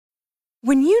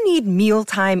When you need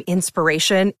mealtime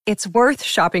inspiration, it's worth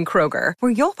shopping Kroger,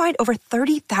 where you'll find over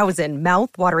 30,000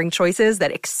 mouth-watering choices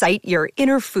that excite your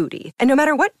inner foodie. And no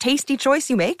matter what tasty choice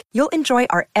you make, you'll enjoy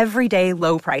our everyday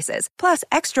low prices, plus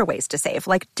extra ways to save,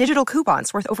 like digital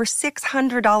coupons worth over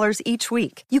 $600 each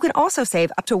week. You can also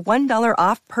save up to $1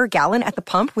 off per gallon at the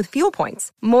pump with fuel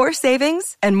points. More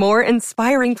savings and more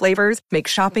inspiring flavors make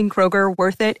shopping Kroger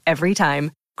worth it every time.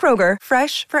 Kroger,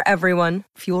 fresh for everyone.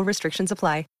 Fuel restrictions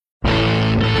apply. I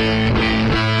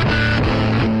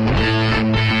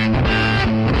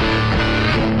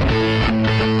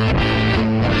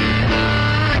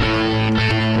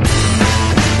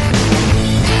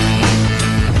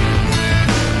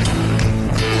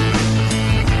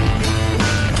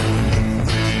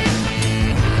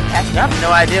have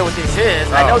no idea what this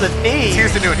is. I know the theme. It's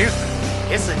Houston doing Houston.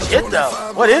 It's legit, though.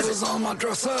 What is it? Oh,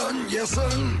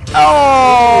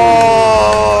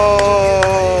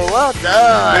 well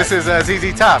done. This is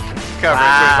ZZ Top covering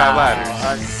 25 Lighters.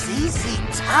 A ZZ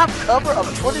Top cover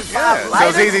of 25 So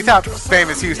Lighters? ZZ Top,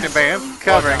 famous Houston band,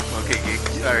 covering Kiki.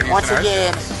 Once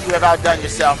again, you have outdone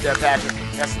yourself there, Patrick.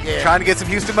 That's again. Trying to get some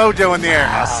Houston mojo in the air.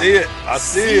 I see it.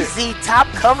 ZZ Top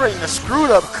covering the Screwed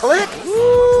Up Click.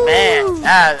 Woo. Man,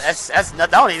 that's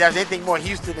not, I don't think there's anything more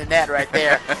Houston than that right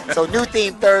there. So new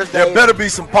theme Thursday. There better be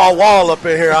some Paul Wall up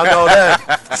in here. I know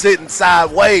that. Sitting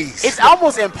sideways. It's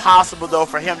almost impossible, though,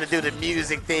 for him to do the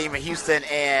music theme in Houston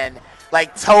and,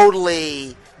 like,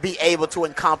 totally be able to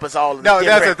encompass all of the No,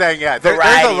 that's the thing, yeah. There's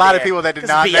a lot of people that did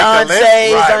not make the list.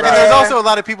 Right. And there's also a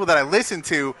lot of people that I listen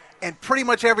to, and pretty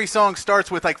much every song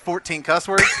starts with like 14 cuss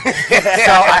words. So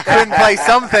I couldn't play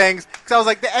some things because I was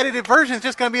like, the edited version is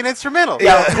just going to be an instrumental.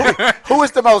 Yeah. Who is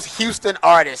the most Houston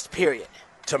artist, period?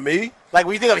 To me? Like,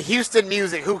 when you think of Houston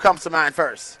music, who comes to mind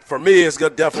first? For me, it's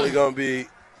definitely going to be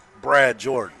Brad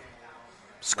Jordan.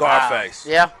 Scarface.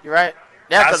 Wow. Yeah, you're right.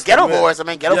 Yeah, because Ghetto Boys,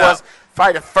 Ghetto Boys,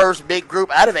 probably the first big group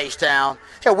out of H-Town.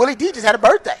 Yeah, Willie D just had a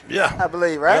birthday. Yeah. I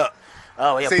believe, right? Yeah.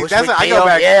 Oh, yeah, See, Bushwick I Bill. go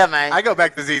back. Yeah, man. I go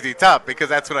back to ZZ Top because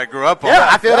that's what I grew up on. Yeah,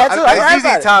 I feel that too.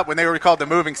 ZZ Top, when they were called the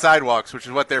Moving Sidewalks, which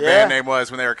is what their band name was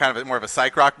when they were kind of more of a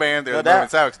psych rock band. They were the Moving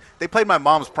Sidewalks. They played my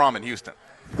mom's prom in Houston.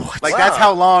 What? Like that's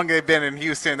how long they've been in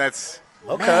Houston. That's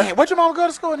okay. Man, where'd your mom go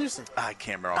to school in Houston? I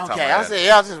can't remember. Off the Okay, top of my head.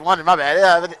 I was just wondering. My bad.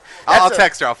 Yeah, I'll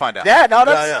text her. I'll find out. Yeah, no,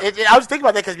 that's. Yeah. I was thinking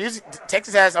about that because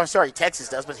Texas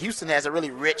does, but Houston has a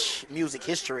really rich music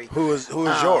history. Who is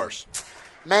yours?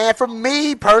 Man, for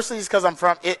me personally, it's because I'm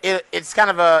from. It's kind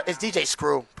of it's DJ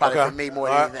Screw probably for me more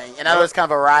than anything. And I know it's kind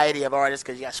of a variety of artists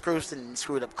because you got Screwston and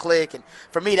Screwed Up Click, and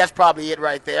for me that's probably it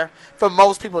right there. For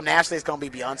most people nationally, it's gonna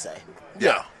be Beyonce.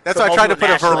 Yeah. That's why I tried to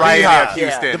put a variety of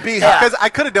Houston. The Beehive. Because I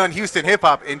could have done Houston hip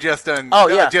hop and just done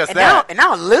just and that.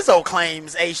 Now Lizzo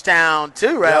claims H-Town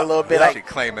too, right? A little bit. Yeah. Like, She's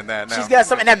claiming that now. She's got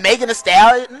something. And that Megan Thee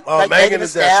Stallion. Oh, Megan Thee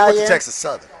Stallion. She went to Texas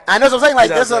Southern. I know what I'm saying. Like,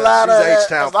 there's a lot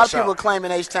of sure. people claiming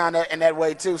H-Town in that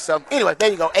way, too. So, anyway, there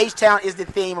you go. H-Town is the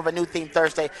theme of a new theme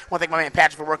Thursday. I want to thank my man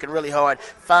Patrick for working really hard,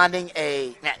 finding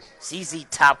a ZZ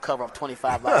Top cover of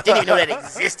 25 Live. Didn't even know that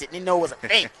existed. Didn't know it was a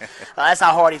thing. That's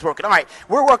how hard he's working. All right,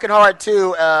 we're working hard,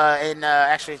 too.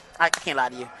 Actually, I can't lie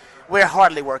to you. We're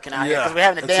hardly working out here because we're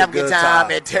having a damn good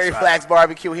time at Terry Black's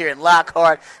Barbecue here in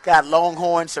Lockhart. Got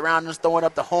Longhorn surrounding us, throwing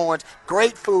up the horns.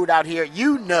 Great food out here.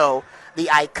 You know the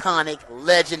iconic,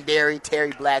 legendary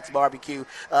Terry Black's Barbecue.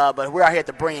 But we're out here at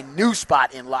the brand new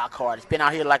spot in Lockhart. It's been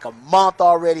out here like a month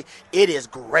already. It is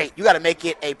great. You got to make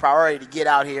it a priority to get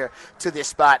out here to this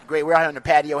spot. Great. We're out here on the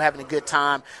patio having a good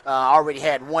time. Already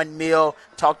had one meal.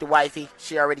 Talked to wifey.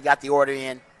 She already got the order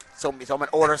in. So I'm going to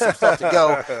order some stuff to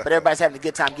go. But everybody's having a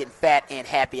good time getting fat and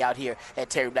happy out here at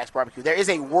Terry Black's Barbecue. There is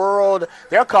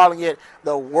they're calling it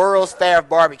the World's Fair of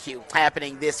Barbecue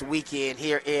happening this weekend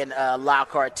here in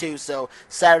Lockhart, too. So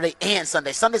Saturday and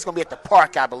Sunday. Sunday's going to be at the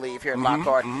park, I believe, here in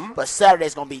Lockhart. But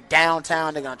Saturday's going to be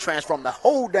downtown. They're going to transform the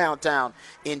whole downtown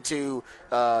into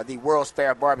the World's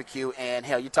Fair of Barbecue. And,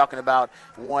 hell, you're talking about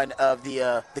one of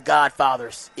the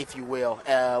godfathers, if you will,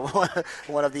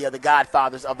 one of the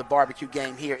godfathers of the barbecue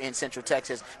game here in Central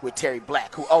Texas with Terry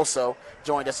Black, who also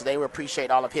joined us today. We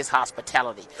appreciate all of his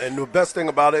hospitality. And the best thing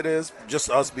about it is just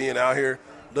us being out here.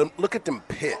 Look at them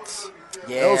pits.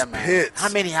 Yeah, those man. pits. How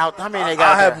many they got I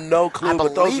there? have no clue,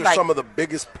 but those are like, some of the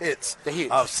biggest pits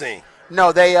I've seen.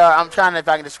 No, they are. I'm trying to, if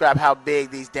I can describe how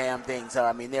big these damn things are.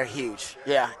 I mean, they're huge.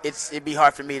 Yeah, it'd be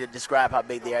hard for me to describe how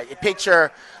big they are. Picture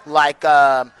like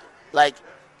 8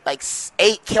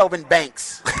 Kelvin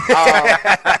Banks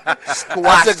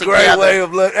squashed That's a great together. way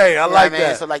of looking. Hey, I like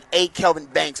that. So like 8 Kelvin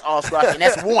Banks all squashed, and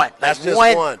that's one. That's like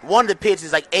just one. One of the pitches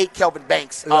is like 8 Kelvin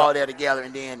Banks all there together,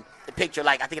 and then the picture.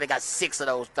 Like, I think they got 6 of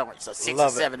those thorns, so 6 or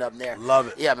Love it. 7 of them there. Love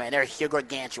it. Yeah, man, they're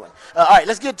gargantuan. All right,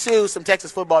 let's get to some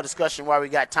Texas football discussion while we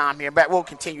got time here. But we'll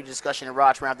continue the discussion in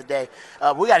Raj around the day.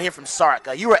 We got to hear from Sark.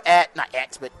 You were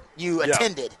you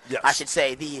attended, Yes. I should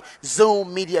say, the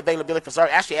Zoom media availability for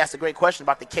Sark. Actually asked a great question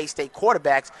about the K-State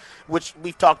quarterbacks, which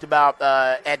we've talked about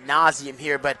ad nauseum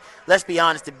here. But let's be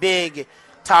honest, the big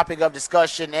topic of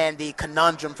discussion and the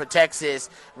conundrum for Texas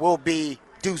will be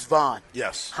Deuce Vaughn.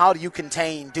 Yes. How do you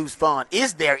contain Deuce Vaughn?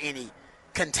 Is there any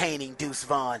containing Deuce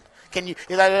Vaughn? Can you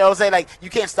know, say, like, you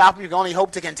can't stop him, you can only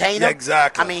hope to contain him? Yeah,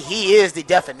 exactly. I mean, he is the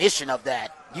definition of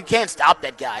that. You can't stop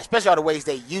that guy, especially all the ways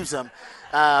they use him.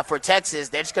 For Texas,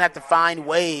 they're just going to have to find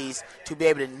ways to be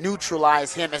able to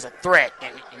neutralize him as a threat.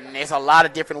 And there's a lot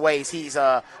of different ways he's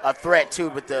a threat, too,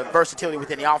 with the versatility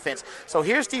within the offense. So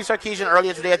here's Steve Sarkisian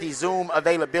earlier today at the Zoom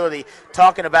availability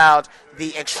talking about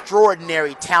the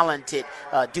extraordinary talented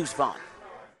Deuce Vaughn.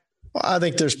 Well, I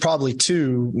think there's probably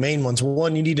 2 main ones.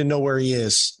 One, you need to know where he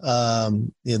is.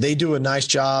 They do a nice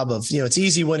job of, it's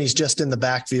easy when he's just in the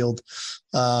backfield,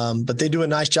 but they do a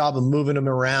nice job of moving him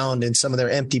around in some of their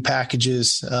empty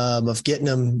packages, of getting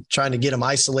him, trying to get him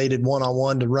isolated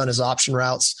one-on-one to run his option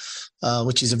routes,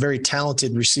 which is a very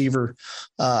talented receiver.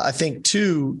 I think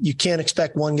 2, you can't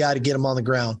expect one guy to get him on the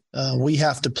ground. We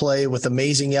have to play with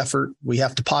amazing effort. We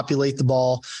have to populate the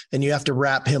ball, and you have to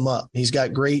wrap him up. He's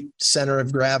got great center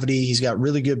of gravity. He's got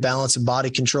really good balance and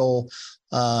body control.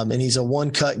 And he's a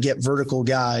one-cut, get vertical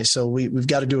guy. So we've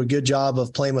got to do a good job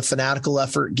of playing with fanatical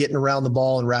effort, getting around the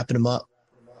ball and wrapping him up.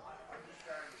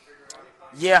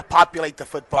 Yeah, populate the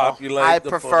football. I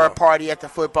prefer party at the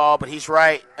football, but he's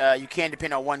right. You can't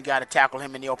depend on one guy to tackle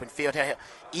him in the open field.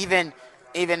 Even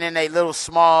in a little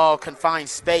small confined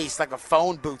space like a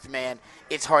phone booth, man,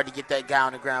 it's hard to get that guy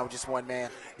on the ground with just one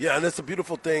man. Yeah, and it's a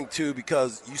beautiful thing, too,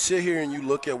 because you sit here and you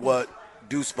look at what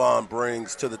Deuce Vaughn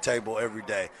brings to the table every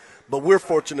day. But we're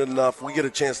fortunate enough, we get a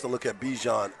chance to look at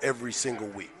Bijan every single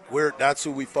week. That's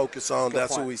who we focus on.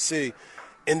 That's who we see.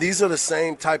 And these are the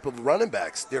same type of running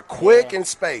backs. They're quick in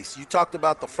space. You talked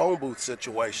about the phone booth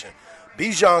situation.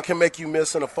 Bijan can make you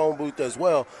miss in a phone booth as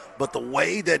well, but the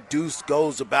way that Deuce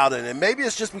goes about it, and maybe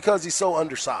it's just because he's so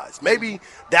undersized. Maybe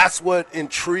that's what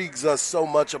intrigues us so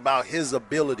much about his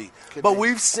ability. But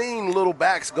we've seen little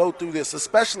backs go through this,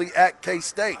 especially at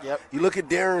K-State. Yep. You look at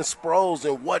Darren Sproles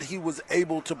and what he was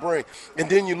able to bring. And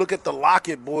then you look at the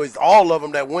Lockett boys, all of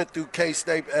them that went through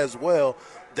K-State as well.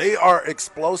 They are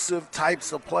explosive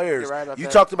types of players. You're right about you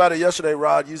that. talked about it yesterday,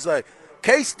 Rod. You say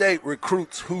K-State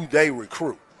recruits who they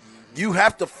recruit. You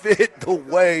have to fit the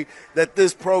way that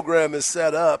this program is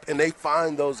set up, and they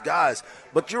find those guys.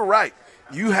 But you're right.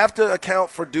 You have to account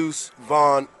for Deuce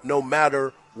Vaughn no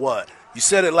matter what. You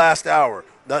said it last hour.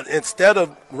 Instead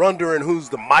of wondering who's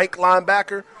the Mike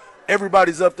linebacker,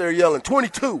 everybody's up there yelling,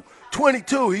 22,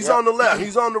 22. He's on the left.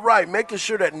 He's on the right, making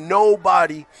sure that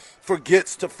nobody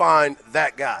forgets to find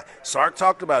that guy. Sark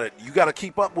talked about it. You got to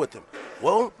keep up with him.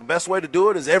 Well, the best way to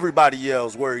do it is everybody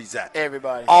yells where he's at.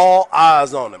 Everybody. All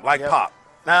eyes on him, like Pop.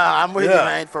 No, I'm with you,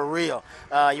 man, for real.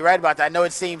 You're right about that. I know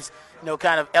it seems,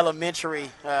 kind of elementary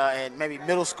and maybe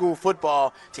middle school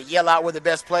football to yell out where the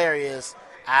best player is.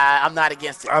 I'm not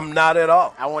against it. I'm not at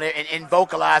all. I want to and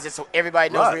vocalize it so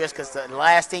everybody knows where it is, because the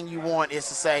last thing you want is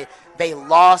to say they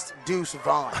lost Deuce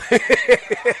Vaughn.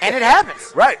 And it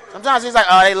happens. Right. Sometimes it's like,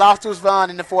 oh, they lost Deuce Vaughn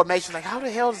in the formation. Like, how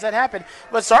the hell does that happen?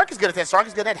 But Sark is good at that. Sark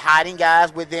is good at hiding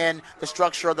guys within the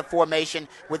structure of the formation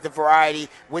with the variety,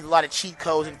 with a lot of cheat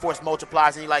codes and force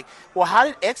multipliers. And you're like, well, how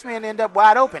did X-Men end up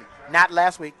wide open? Not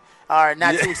last week. Or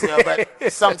not 2 weeks ago,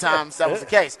 but sometimes that was the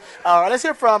case. Let's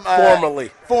hear from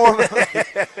Formally.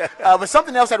 But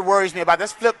something else that worries me about.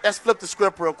 Let's flip the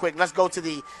script real quick. Let's go to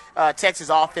the Texas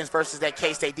offense versus that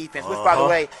K-State defense, which, by the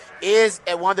way, is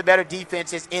one of the better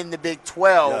defenses in the Big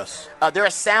 12. Yes. They're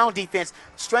a sound defense.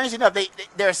 Strangely enough,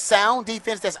 they're a sound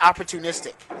defense that's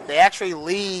opportunistic. They actually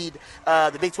lead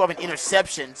the Big 12 in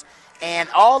interceptions. And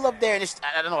all of their,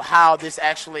 I don't know how this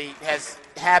actually has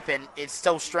happened. It's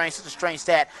so strange, such a strange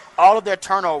stat. All of their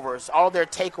turnovers, all of their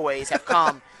takeaways have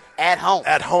come at home.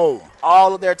 At home.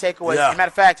 All of their takeaways. Yeah. As a matter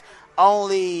of fact,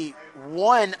 only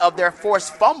one of their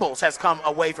forced fumbles has come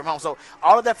away from home. So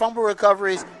all of their fumble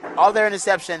recoveries, all of their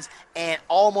interceptions, and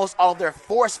almost all of their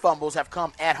forced fumbles have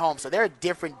come at home. So they're a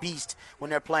different beast when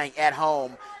they're playing at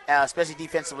home, especially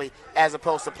defensively, as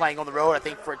opposed to playing on the road. I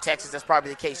think for Texas that's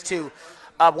probably the case too.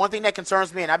 One thing that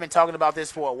concerns me, and I've been talking about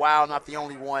this for a while, not the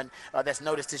only one that's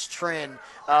noticed this trend,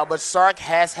 but Sark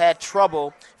has had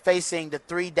trouble facing the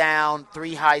 3-down,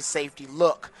 3-high safety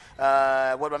look.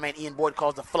 What my man Ian Boyd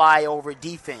calls the flyover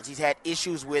defense. He's had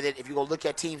issues with it. If you go look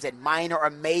at teams that minor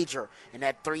or major in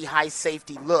that 3-high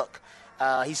safety look,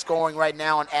 He's scoring right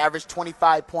now on average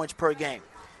 25 points per game.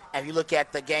 And if you look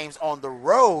at the games on the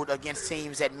road against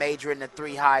teams that major in the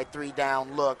 3-high,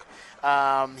 3-down look,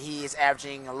 he is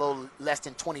averaging a little less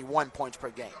than 21 points per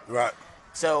game. Right.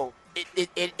 So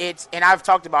it's and I've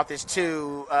talked about this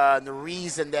too, the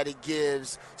reason that it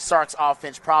gives Sark's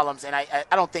offense problems, and I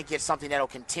don't think it's something that will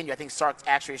continue. I think Sark's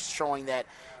actually is showing that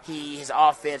his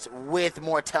offense with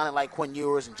more talent like Quinn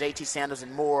Ewers and JT Sanders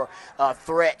and more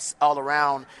threats all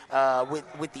around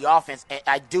with the offense. And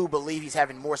I do believe he's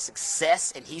having more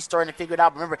success, and he's starting to figure it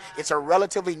out. Remember, it's a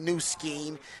relatively new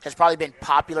scheme. Has probably been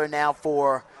popular now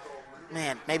for,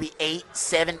 maybe 8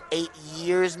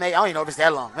 years, maybe. I don't even know if it's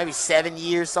that long. Maybe 7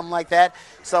 years, something like that.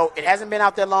 So it hasn't been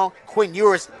out that long. Quinn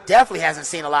Ewers definitely hasn't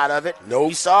seen a lot of it. Nope.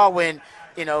 You saw when,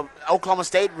 Oklahoma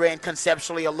State ran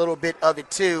conceptually a little bit of it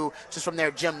too, just from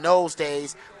their Jim Knowles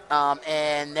days.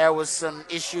 And there was some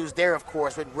issues there, of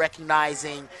course, with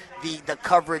recognizing the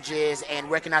coverages and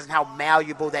recognizing how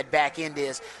malleable that back end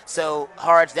is. So,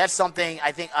 Harge, that's something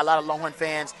I think a lot of Longhorn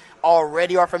fans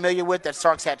already are familiar with, that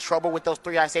Sark's had trouble with those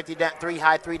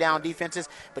 3-high, 3-down defenses.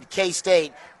 But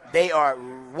K-State, they are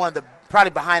one of the,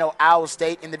 probably behind Iowa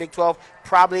State in the Big 12,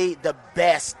 probably the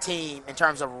best team in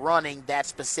terms of running that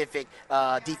specific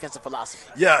defensive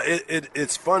philosophy. Yeah,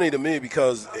 it's funny to me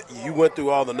because you went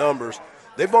through all the numbers.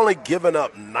 They've only given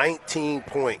up 19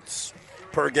 points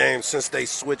per game since they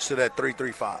switched to that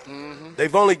 3-3-5. Mm-hmm.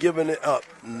 They've only given it up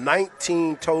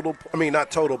 19 total,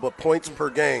 not total, but points per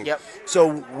game. Yep.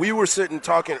 So we were sitting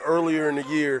talking earlier in the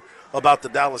year about the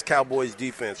Dallas Cowboys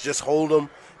defense. Just hold them.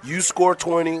 You score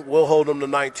 20, we'll hold them to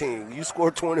 19. You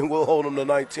score 20, we'll hold them to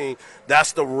 19.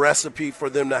 That's the recipe for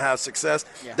them to have success.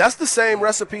 Yeah. That's the same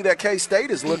recipe that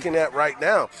K-State is looking at right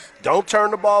now. Don't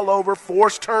turn the ball over,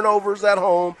 force turnovers at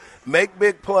home, make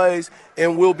big plays,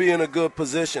 and we'll be in a good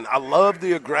position. I love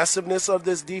the aggressiveness of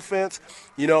this defense.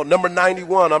 Number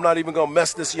 91, I'm not even going to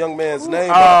mess this young man's name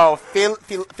up.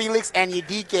 Felix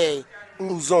Anyudike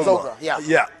Uzoma.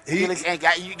 Yeah. Felix,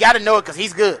 you got to know it because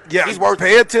he's good. Yeah, he's worth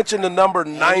pay attention to number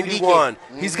 91.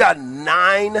 Mm-hmm. He's got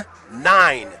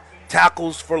nine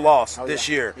tackles for loss this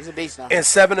year. He's a beast now. And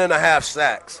 7.5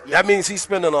 sacks. Yep. That means he's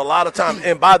spending a lot of time.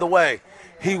 And by the way,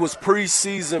 he was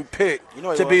preseason picked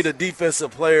to be the defensive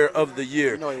player of the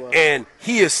year. And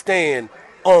he is staying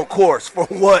on course for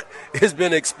what has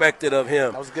been expected of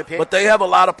him. That was a good pick. But they have a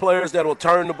lot of players that will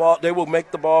turn the ball. They will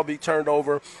make the ball be turned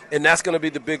over, and that's going to be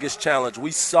the biggest challenge. We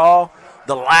saw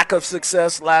the lack of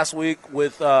success last week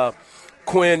with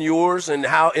Quinn Ewers and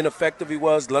how ineffective he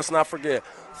was. Let's not forget,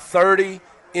 30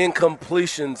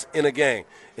 incompletions in a game.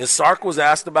 And Sark was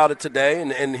asked about it today,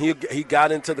 and he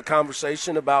got into the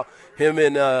conversation about him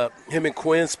and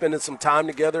Quinn spending some time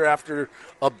together after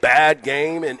a bad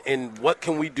game and what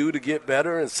can we do to get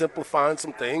better and simplifying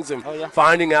some things and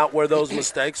finding out where those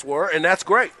mistakes were, and that's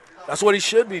great. That's what he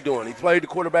should be doing. He played the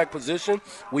quarterback position.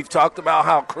 We've talked about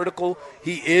how critical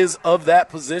he is of that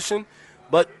position,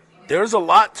 but there's a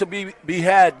lot to be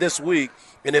had this week,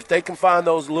 and if they can find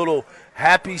those little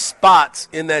happy spots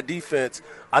in that defense,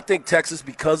 I think Texas,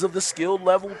 because of the skilled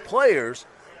level players,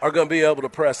 are going to be able to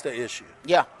press the issue.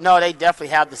 Yeah, no, they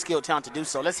definitely have the skill talent to do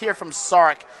so. Let's hear from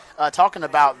Sark talking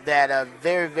about that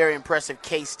very, very impressive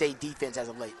K-State defense as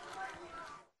of late.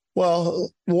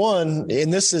 Well, one,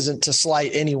 and this isn't to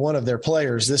slight any one of their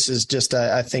players. This is just,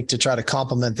 I think, to try to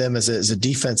compliment them as a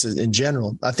defense in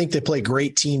general. I think they play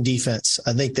great team defense.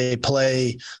 I think they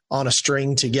play on a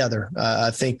string together.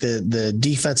 I think the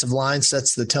defensive line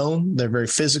sets the tone. They're very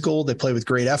physical. They play with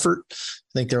great effort.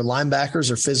 I think their linebackers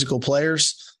are physical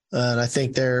players. And I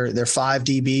think their 5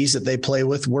 DBs that they play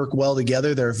with work well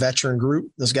together. They're a veteran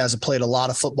group. Those guys have played a lot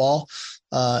of football.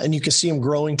 And you can see them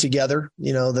growing together.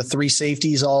 The 3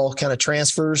 safeties, all kind of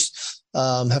transfers,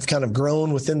 have kind of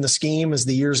grown within the scheme as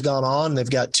the years gone on. They've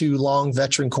got 2 long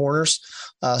veteran corners.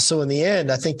 So in the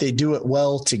end, I think they do it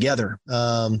well together.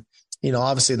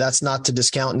 Obviously that's not to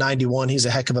discount 91. He's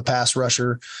a heck of a pass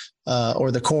rusher,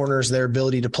 or the corners, their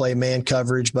ability to play man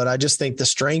coverage. But I just think the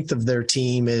strength of their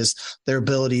team is their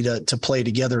ability to play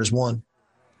together as one.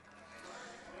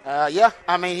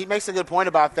 He makes a good point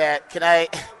about that.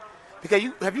 Because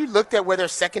have you looked at where their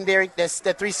secondary,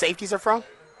 that 3 safeties are from?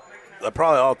 They're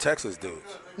probably all Texas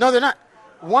dudes. No, they're not.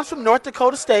 One's from North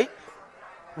Dakota State.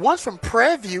 One's from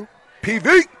Prairie View.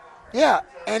 PV. Yeah,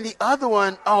 and the other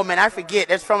one, I forget.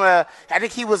 It's from I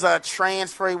think he was a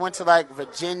transfer. He went to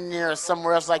Virginia or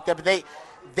somewhere else like that. But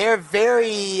they're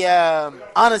very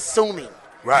unassuming.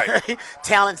 Right.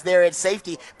 Talent's there at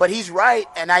safety, but he's right,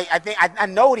 and I think I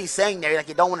know what he's saying there. Like,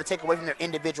 you don't want to take away from their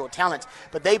individual talents,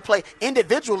 but they play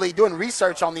individually. Doing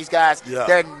research on these guys,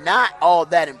 they're not all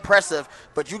that impressive.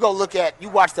 But you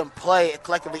watch them play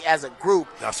collectively as a group.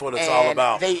 That's what it's all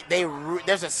about.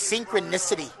 There's a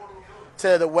synchronicity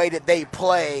to the way that they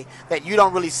play that you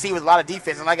don't really see with a lot of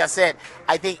defense. And like I said,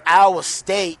 I think Iowa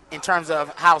State, in terms of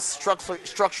how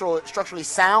structurally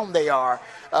sound they are,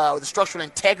 the structural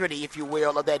integrity, if you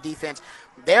will, of that defense,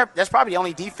 that's probably the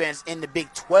only defense in the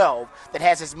Big 12 that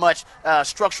has as much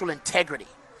structural integrity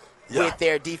with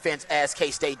their defense as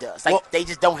K-State does. They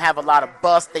just don't have a lot of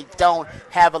bust. They don't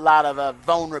have a lot of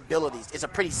vulnerabilities. It's a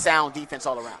pretty sound defense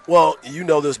all around. Well, you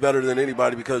know this better than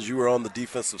anybody because you were on the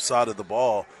defensive side of the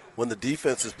ball. When the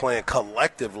defense is playing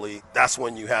collectively, that's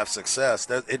when you have success.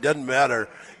 It doesn't matter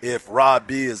if Rob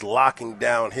B is locking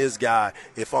down his guy,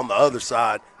 if on the other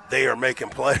side they are making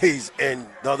plays and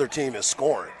the other team is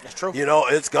scoring. That's true.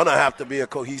 It's going to have to be a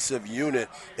cohesive unit.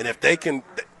 And if they can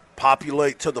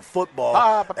populate to the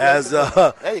football, as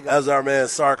our man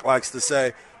Sark likes to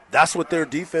say, that's what their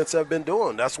defense have been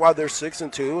doing. That's why they're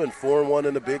 6-2 and 4-1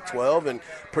 in the Big 12 and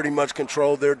pretty much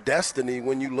control their destiny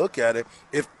when you look at it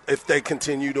if they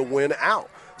continue to win out.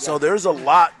 So there's a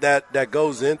lot that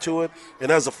goes into it.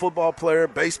 And as a football player,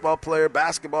 baseball player,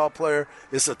 basketball player,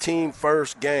 it's a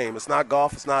team-first game. It's not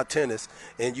golf. It's not tennis.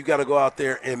 And you got to go out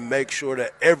there and make sure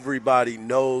that everybody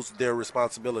knows their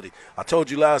responsibility. I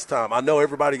told you last time, I know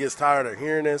everybody gets tired of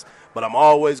hearing this, but I'm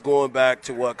always going back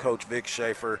to what Coach Vic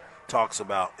Schaefer talks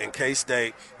about. And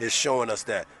K-State is showing us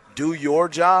that. Do your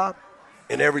job,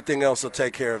 and everything else will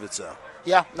take care of itself.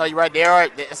 Yeah, no, you're right.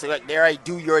 They're a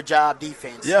do-your-job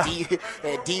defense. Yeah.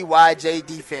 DYJ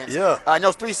defense. Yeah. And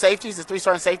those three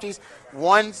starting safeties,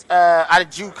 one's out of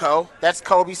JUCO. That's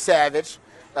Kobe Savage.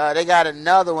 They got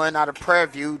another one out of Prairie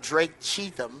View, Drake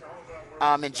Cheatham.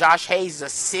 And Josh Hayes is a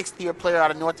sixth-year player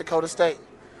out of North Dakota State.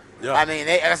 Yeah. I mean,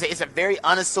 like I said, it's a very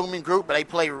unassuming group, but they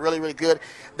play really, really good.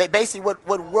 They basically,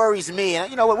 what worries me,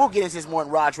 and we'll get into this more in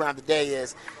Raj round today,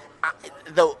 is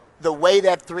the way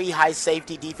that three high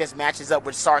safety defense matches up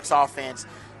with Sark's offense.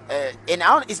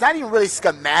 It's not even really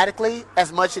schematically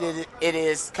as much as it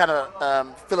is kind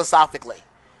of philosophically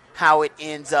how it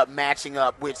ends up matching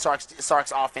up with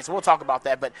Sark's offense. We'll talk about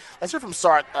that, but let's hear from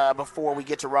Sark before we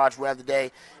get to Raj Webb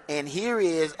today. And here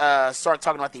is Sark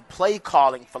talking about the play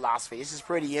calling philosophy. This is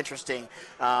pretty interesting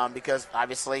because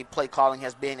obviously play calling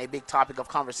has been a big topic of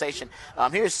conversation.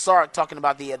 Here's Sark talking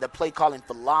about the play calling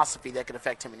philosophy that could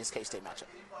affect him in this K-State matchup.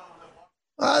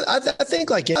 I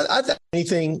think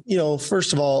anything,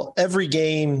 first of all, every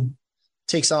game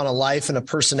takes on a life and a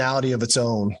personality of its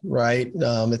own, right?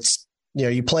 It's,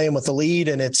 you playing with the lead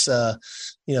and it's,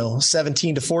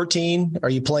 17-14. Are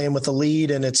you playing with the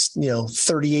lead and it's,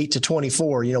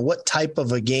 38-24? What type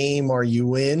of a game are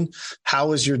you in?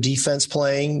 How is your defense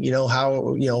playing?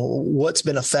 What's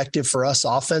been effective for us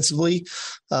offensively?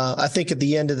 I think at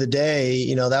the end of the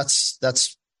day,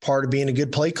 that's part of being a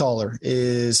good play caller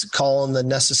is calling the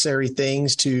necessary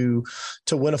things to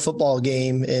win a football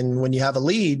game. And when you have a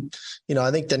lead, I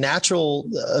think the natural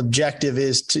objective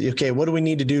is what do we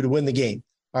need to do to win the game?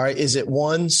 All right. Is it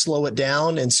one, slow it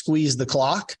down and squeeze the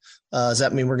clock? Does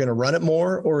that mean we're going to run it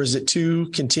more? Or is it two,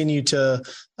 continue to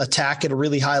attack at a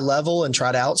really high level and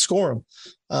try to outscore them?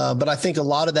 But I think a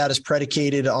lot of that is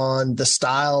predicated on the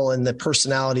style and the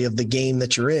personality of the game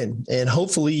that you're in. And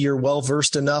hopefully you're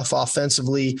well-versed enough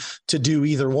offensively to do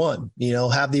either one,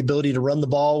 have the ability to run the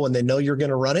ball when they know you're going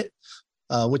to run it,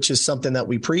 which is something that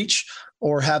we preach,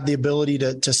 or have the ability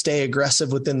to stay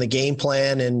aggressive within the game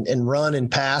plan and run and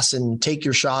pass and take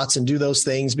your shots and do those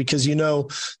things because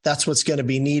that's what's going to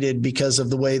be needed because of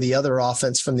the way the other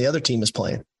offense from the other team is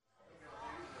playing.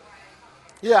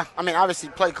 Yeah, I mean, obviously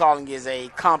play calling is a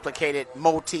complicated,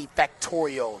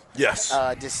 multifactorial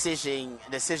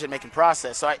decision-making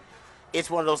process. So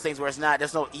it's one of those things where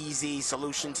there's no easy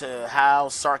solution to how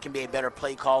Sark can be a better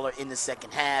play caller in the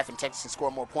second half and Texas can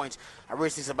score more points. I really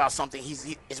think it's about something.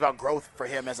 It's about growth for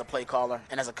him as a play caller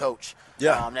and as a coach.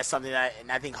 Yeah, that's something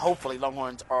and I think hopefully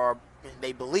Longhorns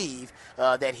they believe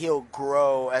that he'll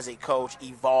grow as a coach,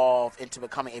 evolve into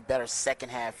becoming a better second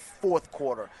half, fourth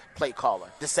quarter play caller.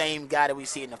 The same guy that we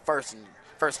see in the first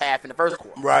half and the first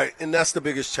quarter. Right, and that's the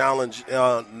biggest challenge.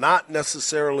 Not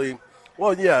necessarily.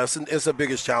 Well, yeah, it's the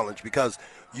biggest challenge because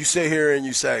you sit here and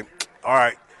you say, all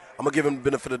right, I'm going to give him the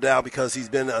benefit of the doubt because he's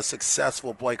been a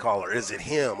successful play caller. Is it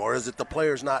him or is it the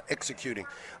players not executing?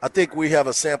 I think we have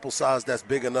a sample size that's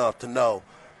big enough to know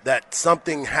that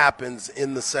something happens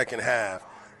in the second half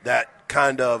that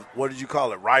kind of, what did you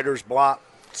call it, writer's block?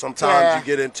 Sometimes you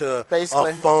get into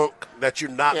basically a funk that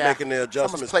you're not making the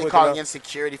adjustments play quick calling enough.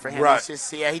 insecurity for him. Right. It's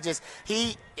just,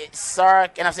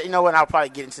 Sark, and I said, you know what, I'll probably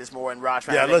get into this more in Raj.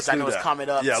 Yeah, let's do I know that. it's coming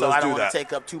up, Yeah, so let's I don't do want that. to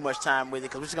take up too much time with it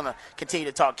because we're just going to continue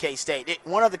to talk K-State.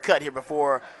 One other cut here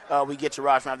before we get to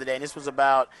Raj round today, and this was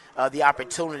about the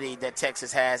opportunity that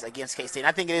Texas has against K-State. And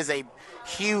I think it is a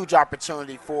huge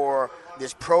opportunity for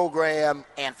this program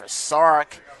and for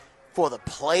Sark, for the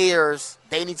players.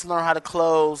 They need to learn how to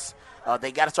close.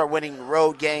 They got to start winning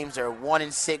road games. They're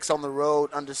 1-6 on the road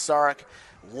under Sark,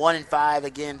 1-5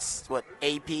 against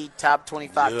AP top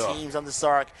 25 teams under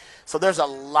Sark. So there's a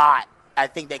lot I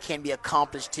think that can be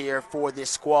accomplished here for this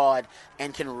squad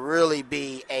and can really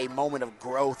be a moment of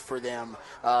growth for them,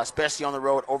 especially on the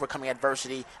road, overcoming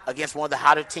adversity against one of the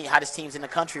hottest teams in the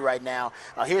country right now.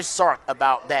 Here's Sark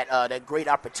about that great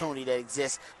opportunity that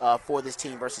exists for this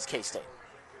team versus K-State.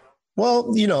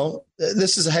 Well,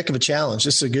 this is a heck of a challenge.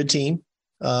 This is a good team.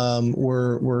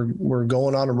 We're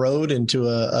going on a road into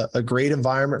a great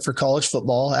environment for college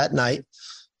football at night.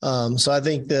 So I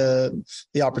think the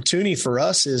opportunity for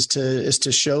us is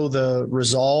to show the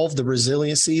resolve, the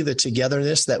resiliency, the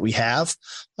togetherness that we have.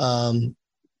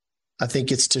 I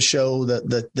think it's to show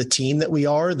the team that we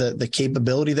are, the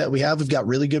capability that we have. We've got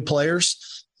really good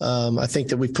players. I think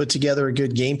that we've put together a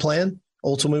good game plan.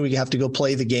 Ultimately, we have to go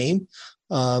play the game.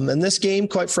 And this game,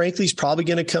 quite frankly, is probably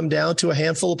going to come down to a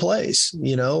handful of plays,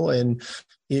 and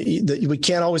we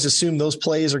can't always assume those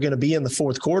plays are going to be in the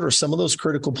fourth quarter. Some of those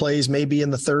critical plays may be in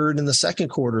the third and the second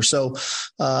quarter. So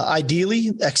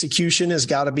ideally, execution has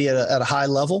got to be at a high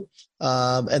level.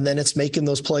 And then it's making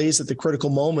those plays at the critical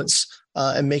moments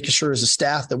and making sure as a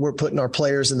staff that we're putting our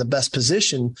players in the best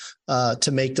position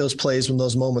to make those plays when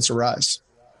those moments arise.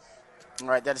 All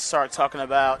right, that is Sark talking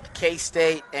about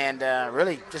K-State and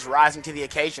really just rising to the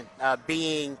occasion. I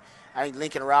think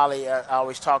Lincoln Riley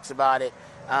always talks about it,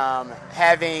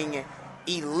 having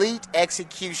elite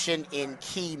execution in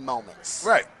key moments.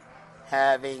 Right.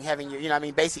 Having your,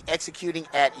 basically executing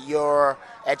at your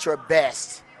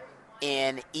best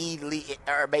in elite,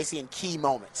 or basically in key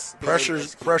moments.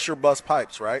 Pressure bust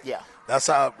pipes, right? Yeah. That's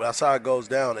how it goes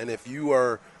down. And if you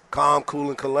are calm, cool,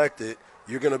 and collected,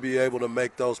 you're going to be able to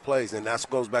make those plays. And that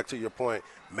goes back to your point,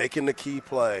 making the key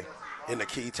play in the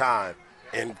key time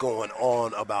and going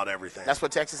on about everything. That's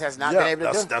what Texas has not been able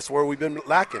to do. That's where we've been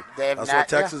lacking. That's where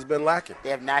Texas has been lacking. They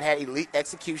have not had elite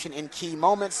execution in key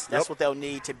moments. That's what they'll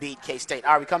need to beat K-State.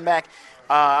 All right, we come back.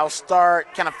 I'll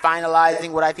start kind of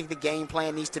finalizing what I think the game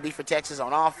plan needs to be for Texas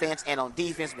on offense and on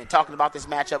defense. We've been talking about this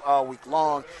matchup all week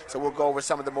long, so we'll go over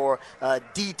some of the more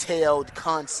detailed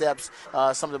concepts,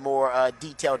 some of the more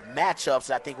detailed matchups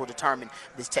that I think will determine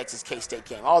this Texas K-State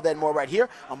game. All that and more right here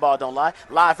on Ball Don't Lie,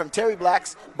 live from Terry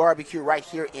Black's Barbecue right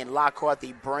here in Lockhart,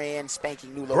 the brand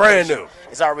spanking new location. Brand new.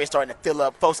 It's already starting to fill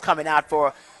up. Folks coming out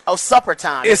for supper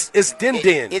time. It's din.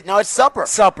 No, it's supper.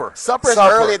 Supper is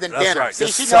earlier than That's dinner. right. See,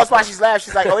 It's she supper. knows why she's laughing.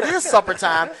 She's like, it is supper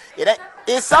time.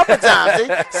 It's supper time.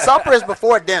 See? Supper is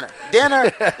before dinner.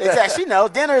 Dinner, she knows.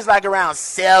 Dinner is like around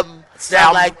 7,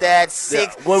 something like that.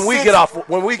 6. Yeah. When we six. get off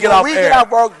When we air. get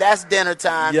off work, that's dinner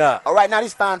time. Yeah. All right, now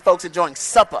these fine folks enjoying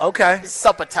supper. Okay. It's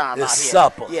supper time It's out here.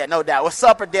 supper. Yeah, no doubt. Well,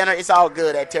 supper, dinner, it's all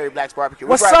good at Terry Black's Barbecue.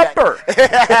 What's We'll be right supper?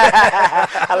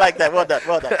 back. I like that. Well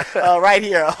done. Right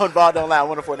here on Ball Don't Lie,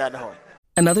 104.9 The Horn.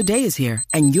 Another day is here,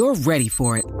 and you're ready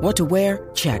for it. What to wear?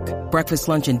 Check. Breakfast,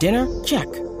 lunch, and dinner? Check.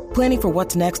 Planning for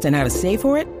what's next and how to save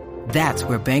for it? That's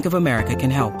where Bank of America can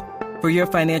help. For your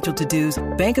financial to-dos,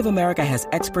 Bank of America has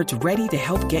experts ready to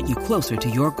help get you closer to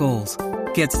your goals.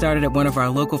 Get started at one of our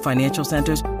local financial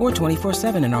centers or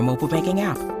 24/7 in our mobile banking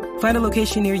app. Find a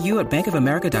location near you at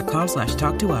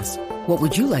bankofamerica.com/talktous. What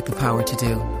would you like the power to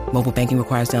do? Mobile banking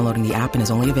requires downloading the app and is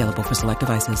only available for select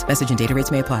devices. Message and data rates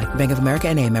may apply. Bank of America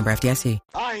N.A., member FDIC.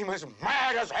 I'm as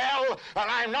mad as hell, and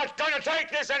I'm not going to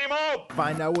take this anymore.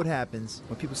 Find out what happens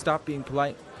when people stop being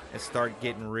polite and start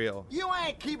getting real. You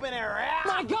ain't keeping it right.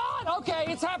 My God! Okay,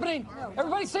 it's happening.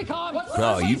 Everybody stay calm.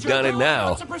 Oh, you've got it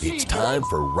now. It's time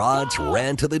for Rod's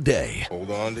Rant of the Day. Hold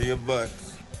on to your butts.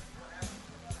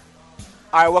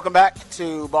 All right, welcome back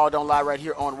to Ball Don't Lie right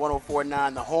here on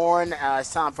 104.9 The Horn.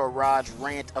 It's time for Rod's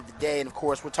Rant of the Day. And, of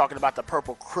course, we're talking about the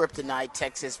Purple Kryptonite,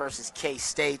 Texas versus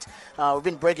K-State. We've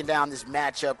been breaking down this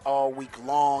matchup all week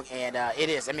long, and it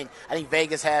is. I think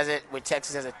Vegas has it with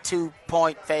Texas as a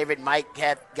 2-point favorite. Mike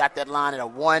got that line at a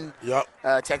 1. Yep.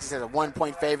 Texas has a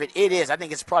 1-point favorite. It is. I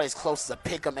think it's probably as close as a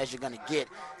pick-em as you're going to get,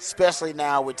 especially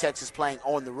now with Texas playing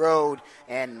on the road.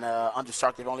 And under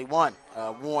Sark, they've only won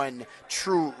one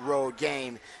true road game.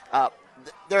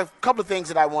 there are a couple of things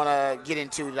that I want to get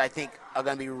into that I think are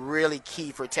going to be really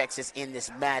key for Texas in this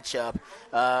matchup.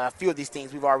 A few of these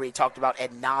things we've already talked about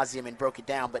ad nauseum and broke it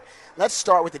down, but let's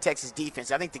start with the Texas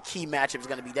defense. I think the key matchup is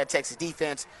going to be that Texas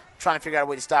defense trying to figure out a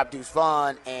way to stop Deuce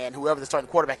Vaughn and whoever the starting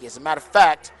quarterback is. As a matter of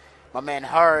fact, my man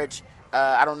Harge,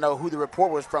 I don't know who the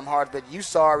report was from, Harge, but you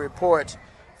saw a report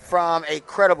from a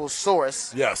credible source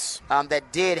that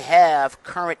did have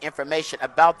current information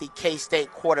about the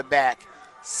K-State quarterback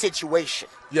situation.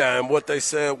 Yeah, and what they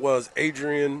said was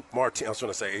Adrian Martinez. I was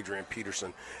going to say Adrian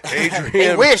Peterson. Adrian.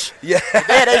 They wish. Yeah. If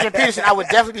they had Adrian Peterson, I would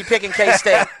definitely be picking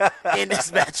K-State in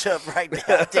this matchup right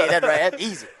now. I'll tell you that right. That's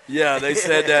easy. Yeah, they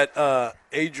said that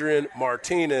Adrian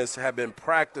Martinez had been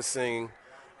practicing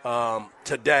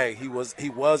today. He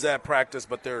was at practice,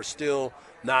 but they're still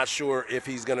not sure if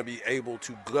he's going to be able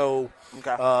to go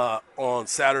on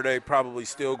Saturday. Probably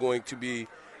still going to be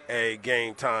a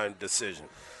game time decision.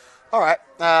 All right,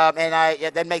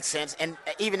 that makes sense. And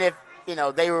even if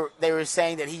they were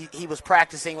saying that he was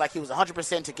practicing like he was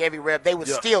 100% to every rep, they would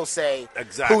still say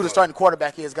who the starting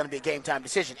quarterback is going to be a game time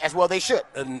decision. As well, they should.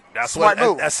 And that's smart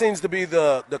move. That seems to be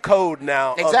the code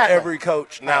now of every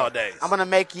coach nowadays. I'm going to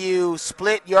make you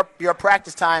split your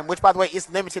practice time, which by the way is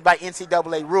limited by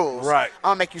NCAA rules. Right. I'm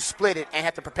going to make you split it and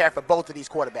have to prepare for both of these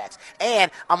quarterbacks.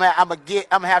 And I'm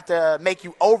gonna have to make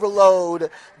you overload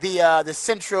the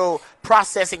central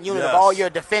processing unit of all your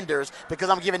defenders because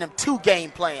I'm giving them 2 game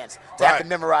plans to have to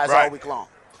memorize all week long.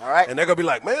 All right. And they're going to be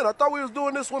like, man, I thought we was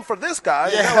doing this one for this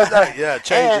guy. Yeah,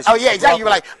 changes. Exactly. You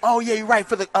were like, you're right.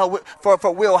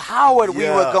 For Will Howard, we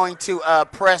were going to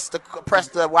press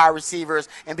the wide receivers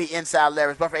and be inside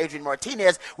leverage. But for Adrian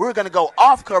Martinez, we were going to go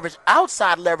off coverage,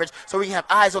 outside leverage, so we can have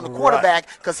eyes on the quarterback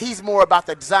because he's more about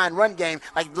the design run game,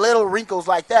 like little wrinkles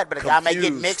like that. But a guy may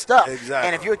get mixed up. Exactly.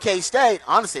 And if you're K-State,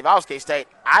 honestly, if I was K-State,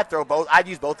 I'd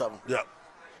use both of them. Yeah.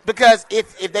 Because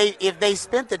if they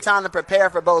spent the time to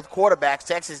prepare for both quarterbacks,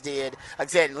 Texas did, like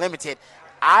I said, limited,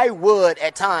 I would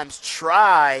at times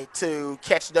try to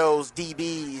catch those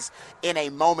DBs in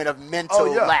a moment of mental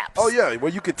lapse. Oh, yeah.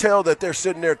 Well, you could tell that they're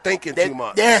sitting there thinking too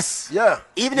much. Yes. Yeah.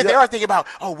 Even if they are thinking about,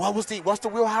 what's the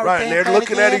Will Howard right, game and they're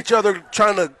looking again? at each other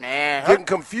trying to getting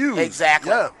confused. Exactly.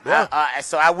 Yeah.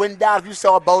 So I wouldn't doubt if you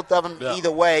saw both of them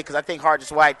either way because I think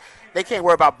Hargis White, they can't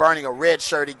worry about burning a red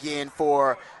shirt again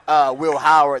for Will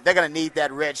Howard. They're going to need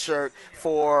that red shirt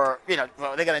they're going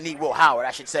to need Will Howard,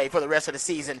 I should say, for the rest of the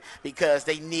season because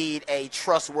they need a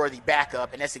trustworthy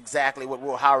backup, and that's exactly what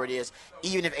Will Howard is,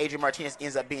 even if Adrian Martinez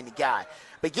ends up being the guy.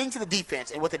 But getting to the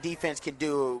defense and what the defense can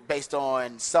do based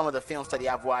on some of the film study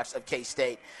I've watched of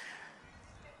K-State,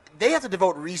 they have to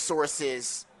devote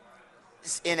resources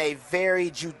in a very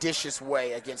judicious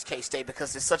way against K-State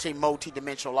because it's such a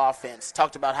multi-dimensional offense.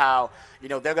 Talked about how,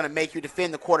 they're going to make you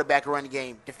defend the quarterback run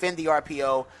game, defend the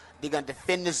RPO. They're going to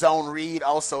defend the zone read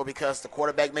also because the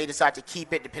quarterback may decide to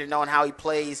keep it depending on how he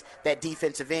plays that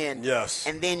defensive end. Yes.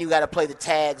 And then you got to play the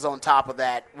tags on top of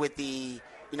that with the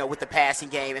passing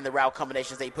game and the route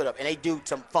combinations they put up. And they do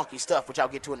some funky stuff, which I'll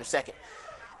get to in a second.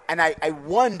 And I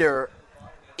wonder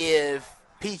if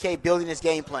PK building this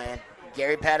game plan,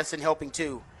 Gary Patterson helping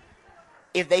too,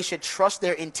 if they should trust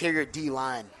their interior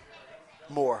D-line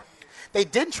more. They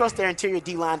didn't trust their interior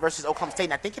D-line versus Oklahoma State,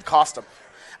 and I think it cost them.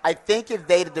 I think if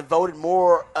they'd have devoted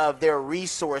more of their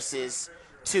resources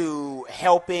to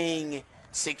helping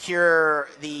secure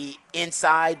the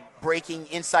inside breaking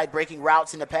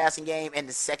routes in the passing game and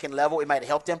the second level, it might have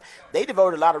helped them. They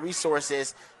devoted a lot of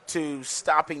resources to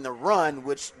stopping the run,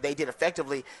 which they did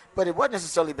effectively, but it wasn't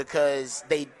necessarily because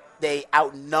they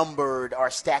outnumbered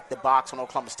or stacked the box on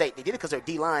Oklahoma State. They did it because their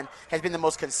D-line has been the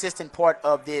most consistent part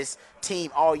of this team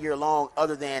all year long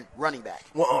other than running back.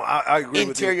 Well, I agree with you.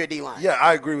 Interior D-line. Yeah,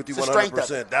 I agree with you It's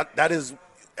 100%. That is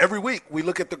every week we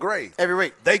look at the grade. Every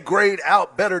week. They grade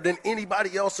out better than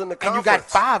anybody else in the conference. And you got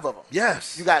 5 of them.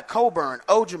 Yes. You got Coburn,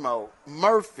 Ojimo,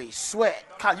 Murphy, Sweat.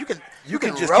 You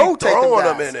can just rotate keep throwing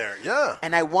them them in there. Yeah.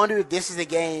 And I wonder if this is a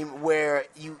game where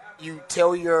you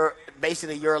tell your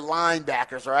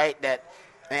linebackers, right, that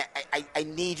man, I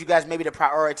need you guys maybe to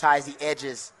prioritize the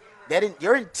edges.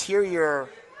 Your interior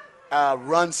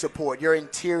run support, your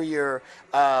interior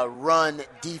run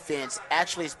defense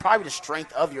actually is probably the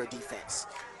strength of your defense.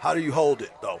 How do you hold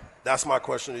it, though? That's my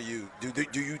question to you.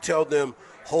 Do you tell them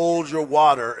hold your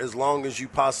water as long as you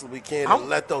possibly can and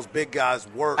let those big guys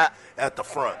work at the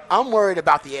front? I'm worried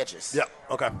about the edges. Yeah,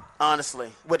 okay. Honestly,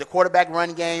 with the quarterback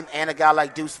run game and a guy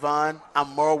like Deuce Vaughn, I'm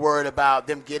more worried about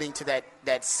them getting to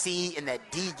that C and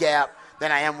that D gap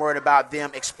than I am worried about them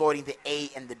exploiting the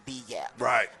A and the B gap.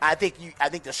 Right. I think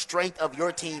the strength of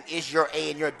your team is your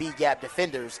A and your B gap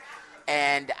defenders,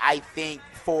 and I think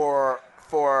for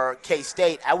for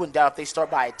K-State, I wouldn't doubt if they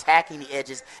start by attacking the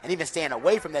edges and even staying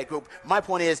away from that group. My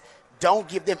point is, don't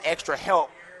give them extra help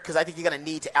because I think you're going to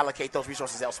need to allocate those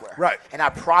resources elsewhere. Right. And I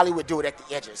probably would do it at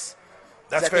the edges.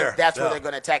 That's fair. That's where they're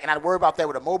going to attack. And I'd worry about that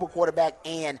with a mobile quarterback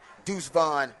and Deuce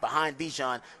Vaughn behind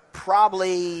Bijan.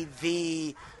 Probably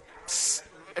the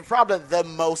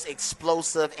most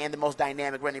explosive and the most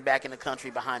dynamic running back in the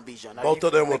country behind Bijan. Both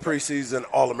of them were preseason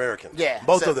All-American. Yeah.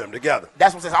 Both of them together.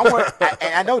 That's what I'm saying.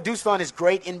 And I know Deuce Vaughn is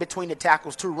great in between the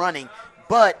tackles too running,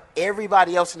 but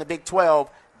everybody else in the Big 12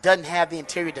 doesn't have the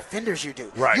interior defenders you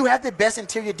do. Right. You have the best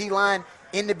interior D-line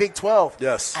in the Big 12.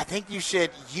 Yes. I think you should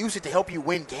use it to help you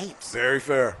win games. Very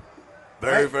fair.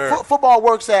 Very fair. Football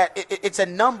works it's a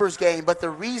numbers game, but the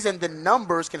reason the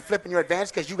numbers can flip in your advantage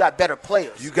is because you got better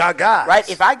players. You got guys. Right?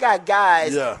 If I got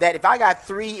guys if I got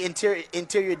 3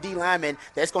 interior D linemen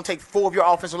that's going to take 4 of your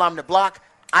offensive linemen to block,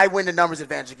 I win the numbers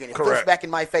advantage again. It flips back in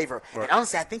my favor. Right. And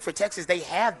honestly, I think for Texas, they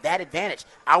have that advantage.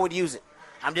 I would use it.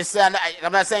 I'm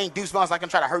not saying Deuce Vaughn's not going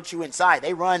to try to hurt you inside.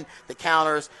 They run the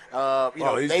counters. They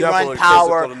run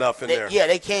power. Enough in there. Yeah,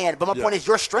 they can. But my point is,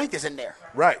 your strength is in there.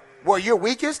 Right. Where you're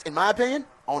weakest, in my opinion,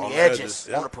 on the edges.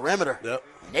 On the perimeter. Yep.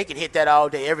 And they can hit that all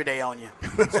day, every day on you.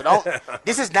 So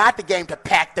this is not the game to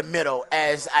pack the middle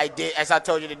as I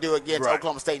told you to do against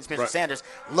Oklahoma State and Spencer Sanders.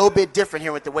 A little bit different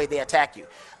here with the way they attack you.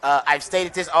 I've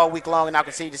stated this all week long, and I'll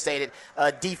continue to state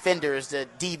it. Defenders, the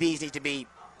DBs need to be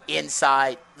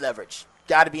inside leverage.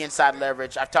 Got to be inside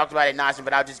leverage. I've talked about it in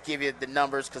but I'll just give you the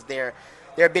numbers because they're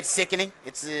a bit sickening.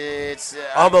 It's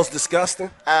almost disgusting.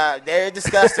 They're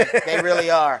disgusting. They really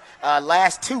are.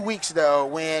 Last 2 weeks, though,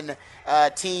 when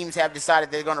teams have decided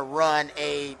they're going to run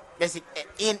a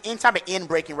type of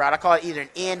in-breaking route. I call it either an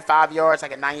in 5 yards,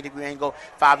 like a 90-degree angle,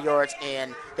 5 yards,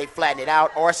 and they flatten it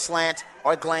out, or a slant,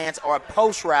 or a glance, or a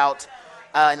post route.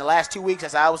 In the last 2 weeks,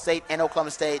 as Iowa State and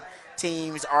Oklahoma State,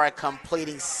 teams are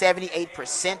completing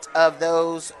 78% of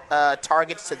those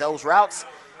targets to those routes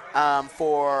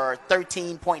for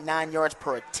 13.9 yards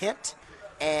per attempt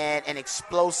and an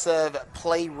explosive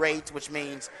play rate, which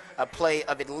means a play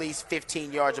of at least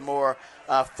 15 yards or more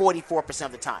 44%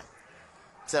 of the time.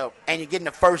 So, and you're getting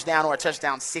a first down or a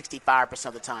touchdown 65%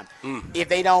 of the time. If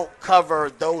they don't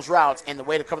cover those routes, and the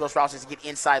way to cover those routes is to get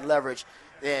inside leverage,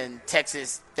 then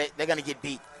Texas, they're going to get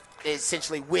beat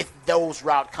essentially with those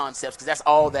route concepts because that's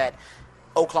all that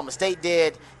Oklahoma State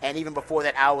did, and even before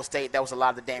that, Iowa State, that was a lot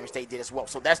of the damage they did as well.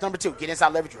 So that's number 2. Get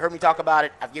inside leverage. You heard me talk about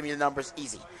it. I've given you the numbers.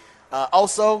 Easy.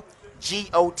 Also,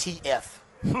 GOTF.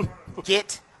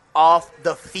 Get off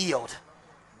the field.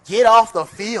 Get off the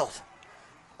field.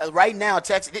 Right now,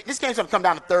 Texas, this game's going to come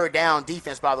down to third down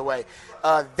defense, by the way.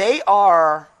 Their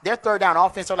third down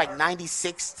offense are like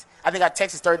 96th. I think our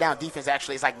Texas third down defense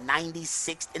actually is like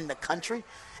 96th in the country.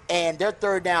 And their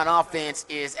third down offense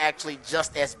is actually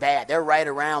just as bad. They're right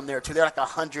around there, too. They're like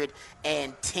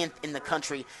 110th in the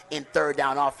country in third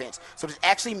down offense. So this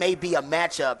actually may be a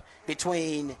matchup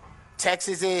between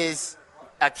Texas's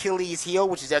Achilles heel,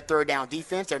 which is their third down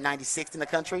defense. They're 96th in the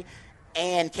country.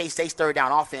 And K-State's third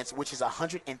down offense, which is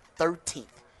 113th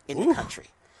in the country.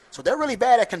 So they're really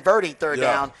bad at converting third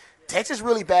down. Texas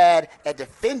really bad at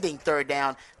defending third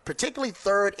down, particularly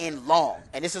third and long.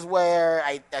 And this is where,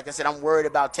 like I said, I'm worried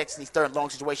about Texas in these third and long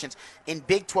situations. In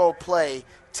Big 12 play,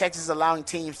 Texas is allowing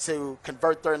teams to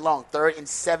convert third and long, 3rd and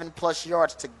 7+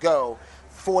 yards to go,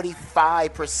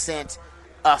 40%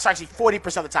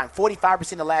 of the time.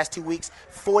 45% the last 2 weeks,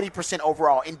 40%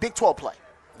 overall in Big 12 play.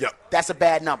 Yep. That's a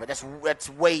bad number. That's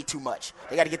way too much.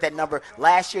 They got to get that number.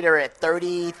 Last year they were at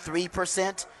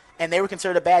 33%. And they were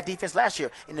considered a bad defense last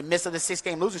year. In the midst of the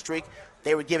 6-game losing streak,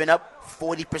 they were giving up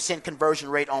 40% conversion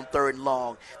rate on third and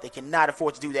long. They cannot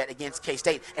afford to do that against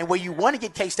K-State. And where you want to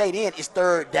get K-State in is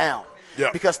third down.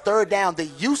 Yeah. Because third down, the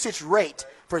usage rate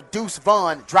for Deuce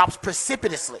Vaughn drops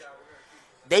precipitously.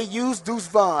 They use Deuce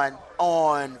Vaughn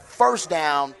on first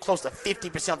down close to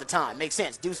 50% of the time. Makes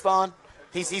sense. Deuce Vaughn,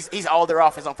 he's all their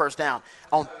offense on first down.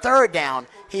 On third down,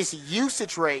 his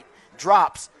usage rate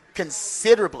drops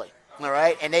considerably. All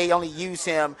right, and they only use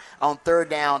him on third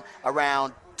down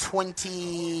around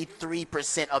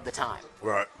 23% of the time.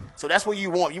 Right. So that's what you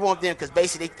want. You want them because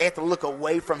basically they have to look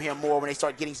away from him more when they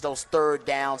start getting those third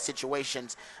down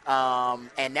situations,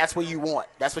 and that's what you want.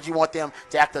 That's what you want them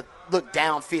to have to look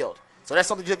downfield. So that's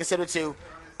something you consider too.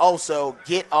 Also,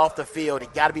 get off the field. You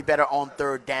got to be better on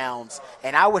third downs,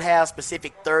 and I would have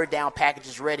specific third down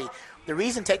packages ready. The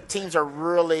reason teams are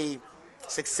really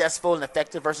successful and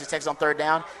effective versus Texas on third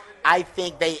down, I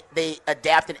think they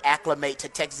adapt and acclimate to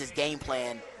Texas's game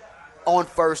plan on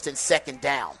first and second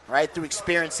down, right, through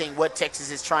experiencing what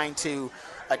Texas is trying to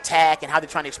attack and how they're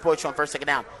trying to exploit you on first, second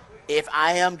down. If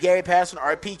I am Gary Patterson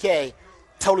or PK,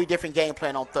 totally different game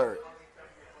plan on third.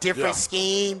 Different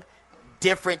scheme,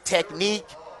 different technique,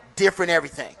 different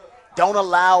everything. Don't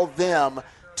allow them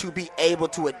to be able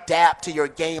to adapt to your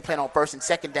game plan on first and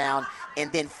second down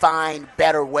and then find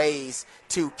better ways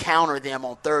to counter them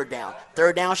on third down.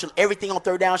 Everything on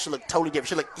third down should look totally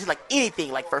different. Should look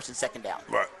anything like first and second down.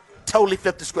 Right. Totally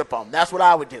flip the script on them. That's what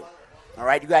I would do. All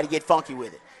right, you got to get funky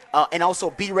with it. And also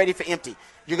be ready for empty.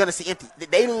 You're going to see empty.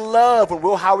 They love when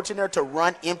Will Howard's in there to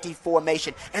run empty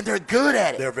formation, and they're good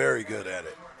at it. They're very good at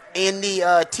it. In the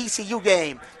TCU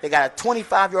game, they got a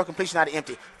 25-yard completion out of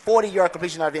empty, 40-yard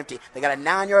completion out of empty. They got a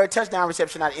 9-yard touchdown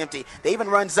reception out of empty. They even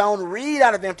run zone read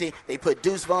out of empty. They put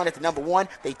Deuce Vaughn at the number 1.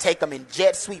 They take them in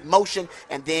jet sweep motion,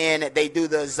 and then they do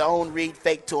the zone read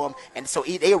fake to them. And so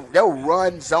they'll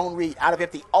run zone read out of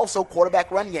empty. Also, quarterback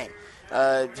run game.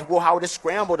 Will Howard has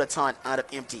scrambled a ton out of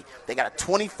empty. They got a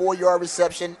 24-yard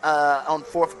reception on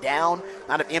fourth down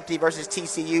out of empty versus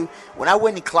TCU. When I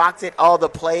went and clocked it, all the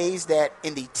plays that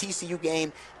in the TCU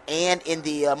game and in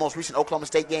the most recent Oklahoma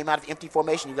State game out of empty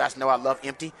formation, you guys know I love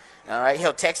empty. All right,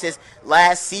 hell, Texas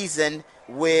last season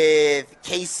with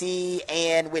KC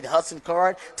and with Hudson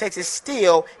Card, Texas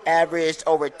still averaged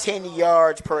over 10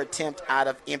 yards per attempt out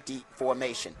of empty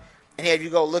formation. And here, if you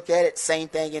go look at it, same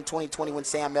thing in 2020 when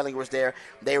Sam Mellinger was there.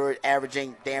 They were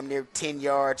averaging damn near 10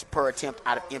 yards per attempt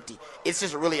out of empty. It's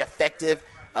just a really effective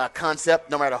concept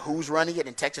no matter who's running it.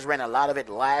 And Texas ran a lot of it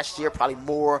last year, probably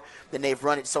more than they've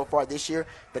run it so far this year.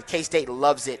 But K-State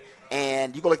loves it.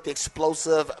 And you go look at the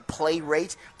explosive play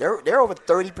rate. They're over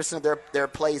 30% of their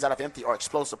plays out of empty are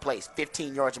explosive plays,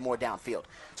 15 yards or more downfield.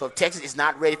 So if Texas is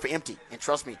not ready for empty, and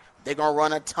trust me, they're going to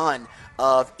run a ton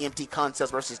of empty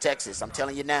concepts versus Texas. I'm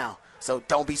telling you now. So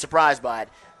don't be surprised by it.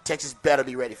 Texas better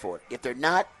be ready for it. If they're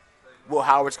not, Will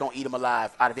Howard's going to eat them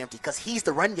alive out of empty because he's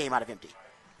the run game out of empty.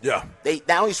 Yeah. They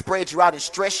not only spread you out and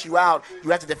stress you out,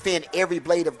 you have to defend every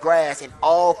blade of grass and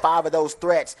all 5 of those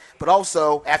threats. But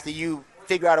also, after you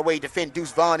figure out a way to defend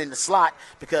Deuce Vaughn in the slot,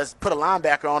 because put a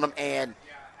linebacker on him and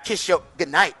kiss your good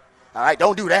night. All right,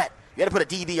 don't do that. You got to put a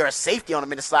DB or a safety on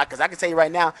him in the slot, because I can tell you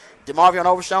right now, DeMarvion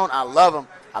Overshown, I love him.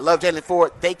 I love Jalen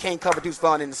Ford. They can't cover Deuce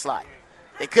Vaughn in the slot.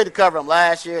 They couldn't cover him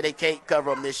last year. They can't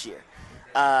cover him this year.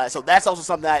 So that's also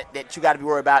something that you got to be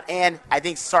worried about. And I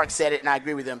think Sark said it, and I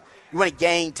agree with him. You want to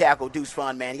gang tackle Deuce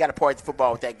Vaughn, man. You got to party at the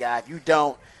football with that guy. If you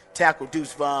don't tackle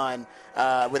Deuce Vaughn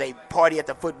with a party at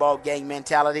the football gang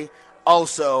mentality,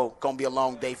 also going to be a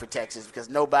long day for Texas, because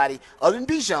nobody other than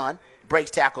Bijan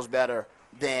breaks tackles better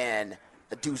than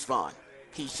Deuce Vaughn.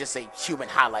 He's just a human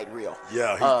highlight reel.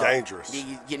 Yeah, he's dangerous.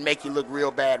 He can make you look real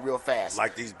bad real fast.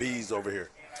 Like these bees over here.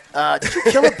 Did you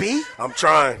kill a bee? I'm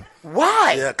trying.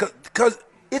 Why? Yeah, because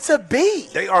it's a bee.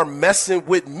 They are messing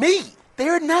with me.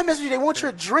 They're not messing with you. They want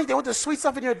your drink. They want the sweet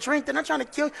stuff in your drink. They're not trying to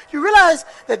kill you. You realize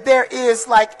that there is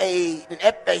like a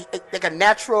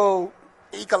natural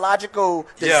ecological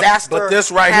disaster. Yeah, but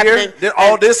this right happening, here,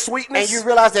 all this sweetness. And you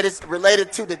realize that it's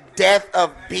related to the death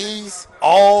of bees.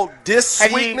 All this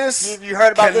sweetness. Have you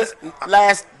heard about this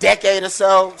last decade or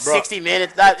so? Bro, 60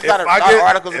 Minutes. There's a lot of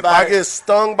articles about it. If I get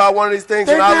stung by one of these things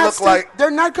and I look like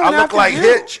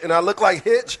Hitch, and I look like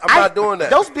Hitch, I'm not doing that.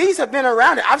 Those bees have been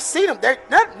around it. I've seen them. They're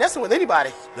not messing with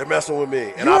anybody. They're messing with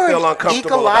me, and I feel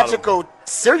uncomfortable. Ecological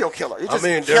serial killer. You're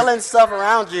just killing stuff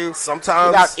around you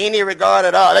sometimes without any regard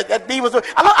at all. That bee was.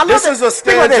 This is a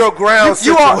stand your ground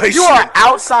situation. You are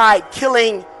outside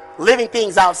killing living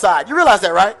things outside. You realize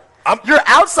that, right? You're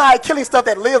outside killing stuff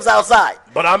that lives outside.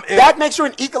 But that makes you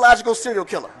an ecological serial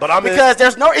killer. But because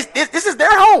there's no. This is their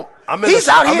home. He's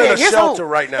out here in his shelter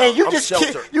home right now. And you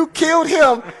you killed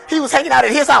him. He was hanging out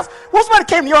at his house. What if somebody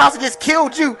came to your house and just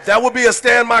killed you? That would be a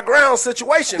stand my ground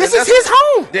situation. This is his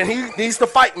home. Then he needs to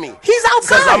fight me. He's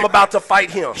outside. Because I'm about to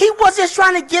fight him. He was just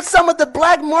trying to get some of the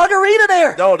black margarita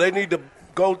there. No, they need to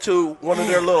go to one of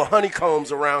their little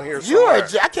honeycombs around here somewhere.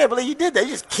 I can't believe you did that. You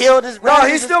just killed his. No,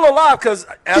 he's still alive because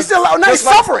he's still alive. Now he's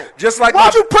suffering. Just like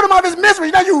why don't you put him out of his misery?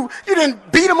 Now you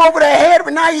didn't beat him over the head,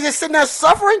 but now he's just sitting there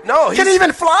suffering. No, can he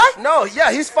even fly? No,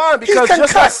 yeah, he's fine because he's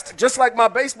concussed. just like my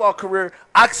baseball career,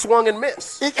 I swung and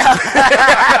missed. Where's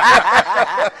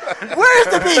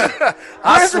the bee?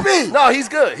 Where's the bee? No, he's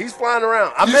good. He's flying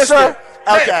around. I missed it.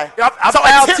 Okay.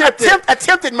 So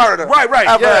attempted murder. Right.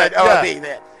 Of a bee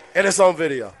then. And it's on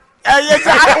video.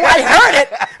 I heard it.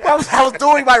 I was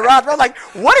doing my rod. I was like,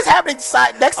 what is happening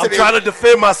next to me? I'm trying to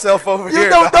defend myself over here.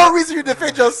 No reason you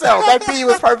defend yourself. That bee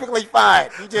was perfectly fine.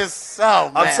 You just,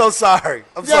 man. I'm so sorry.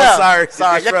 So sorry.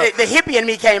 Sorry. The hippie in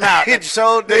me came out. It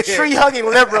showed the tree-hugging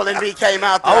liberal in me came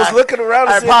out there. I was looking around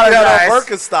to see if you had on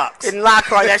Birkenstocks. In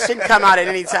Lockhart, that shouldn't come out at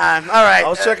any time. All right. I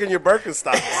was checking your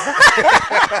Birkenstocks.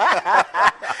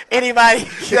 Anybody?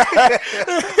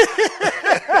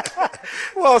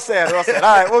 Well said. All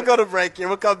right, we'll go to break here.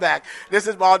 We'll come back. This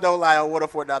is Ball Don't Lie on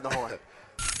 104 Down the Horn.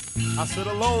 I sit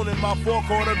alone in my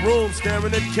four-cornered room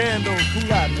staring at candles. Who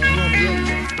got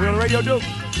man? We on the radio, dude?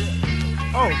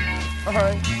 Oh, all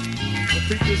right. Let's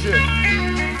peek this here.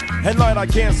 At night I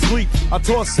can't sleep. I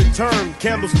toss and turn.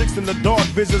 Candlesticks in the dark.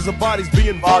 Visions of bodies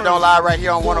being burned. Ball Don't Lie right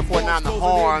here on 104.9 The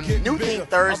Horn. New theme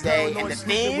Thursday, and the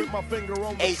theme,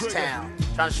 H-Town.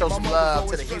 Trying to show some love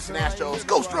to the Houston Astros.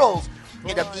 Go Stros!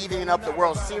 End up evening up the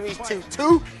World Series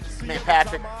 2-2. Man,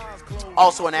 Patrick,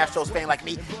 also an Astros fan like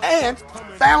me, and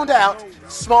found out,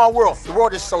 small world, the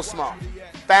world is so small,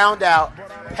 found out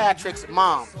Patrick's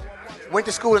mom went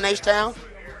to school in H-Town,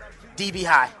 DB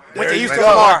High. Went to Houston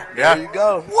Lamar. Yeah. There you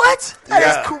go. What? That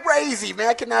is crazy, man.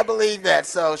 I cannot believe that.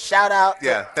 So shout out.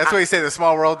 That's what you say, the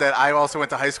small world, that I also went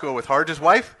to high school with Harge's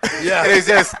wife. Yeah. It is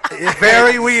just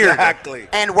very weird. Exactly.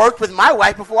 And worked with my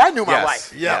wife before I knew my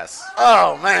wife. Yes.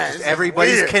 Oh, man.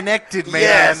 Everybody's connected, man.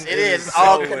 Yes, it is.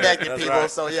 All so connected, people. Right.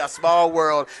 So, small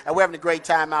world. And we're having a great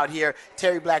time out here.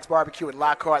 Terry Black's Barbecue in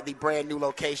Lockhart, the brand new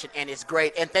location, and it's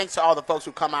great. And thanks to all the folks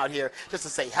who come out here just to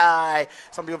say hi.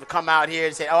 Some people have come out here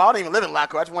and say, I don't even live in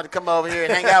Lockhart. I just wanted to come over here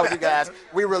and hang out with you guys.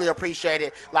 We really appreciate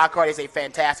it. Lockhart is a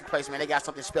fantastic place, man. They got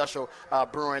something special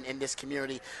brewing in this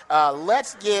community. We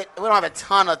don't have a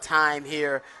ton of time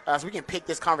here, so we can pick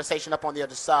this conversation up on the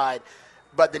other side.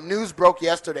 But the news broke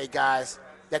yesterday, guys,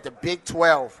 that the Big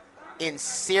 12 in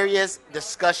serious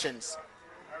discussions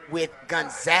with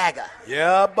Gonzaga.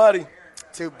 Yeah, buddy.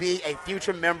 To be a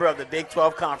future member of the Big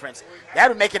 12 Conference. That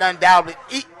would make it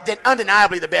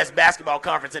undeniably the best basketball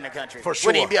conference in the country. For sure.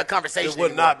 Wouldn't even be a conversation. It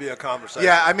would not be a conversation.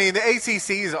 Yeah, I mean, the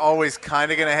ACC is always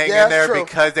kind of going to hang Yeah, in there true.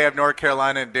 because they have North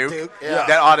Carolina and Duke. Yeah.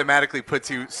 That automatically puts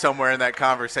you somewhere in that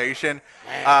conversation.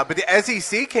 But the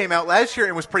SEC came out last year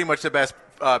and was pretty much the best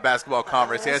basketball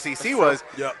conference. The SEC was.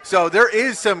 Yep. So there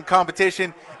is some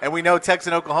competition, and we know Texas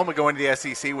and Oklahoma go into the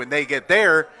SEC. When they get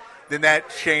there, then that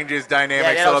changes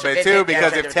dynamics a little bit too,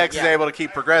 because if Texas is able to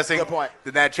keep progressing,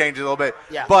 then that changes a little bit.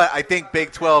 Yeah. But I think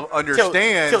Big 12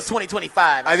 understands. Till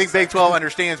 2025. I think Big 12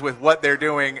 understands with what they're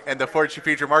doing and the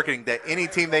future marketing that any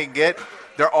team they can get,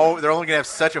 they're only going to have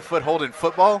such a foothold in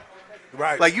football.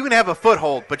 Right. Like, you can have a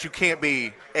foothold, but you can't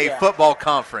be a football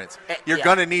conference. You're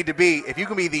going to need to be, if you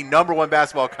can be the number one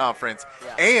basketball conference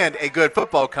and a good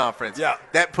football conference,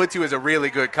 that puts you as a really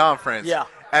good conference. Yeah.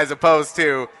 As opposed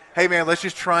to, hey, man, let's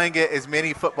just try and get as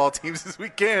many football teams as we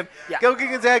can. Yeah. Go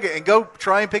get Gonzaga and go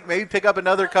try and pick up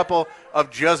another couple of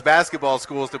just basketball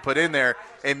schools to put in there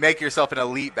and make yourself an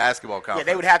elite basketball conference.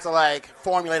 Yeah, they would have to,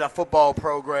 formulate a football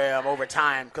program over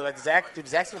time. Because, do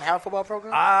Zags even have a football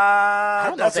program? I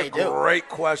don't know if That's they a do. great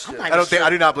question. I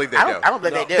do not believe they do. I don't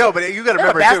believe they do. No, but you got to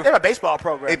remember, too. They have a baseball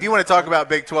program. If you want to talk about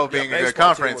Big 12 being a good baseball team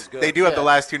conference, was good. they do have the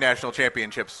last two national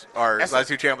championships.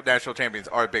 National champions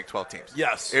are Big 12 teams.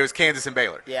 Yes. It was Kansas and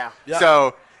Baylor. Yeah.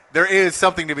 So there is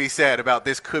something to be said about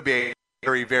this could be a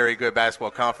very, very good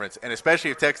basketball conference, and especially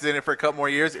if Texas is in it for a couple more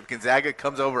years, if Gonzaga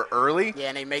comes over early. Yeah,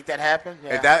 and they make that happen.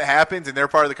 Yeah. If that happens and they're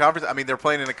part of the conference, I mean, they're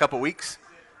playing in a couple weeks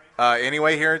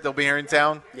anyway here. They'll be here in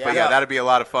town. Yeah. But, that'd be a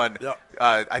lot of fun. Yeah.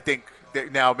 I think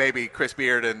now maybe Chris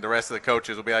Beard and the rest of the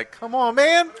coaches will be like, come on,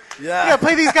 man. Yeah. You got to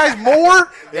play these guys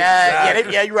more?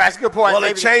 Yeah, you're right. That's a good point. Well,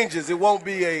 it changes. It won't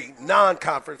be a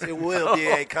non-conference. It will be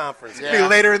a conference. It'll be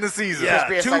later in the season. Yeah, Chris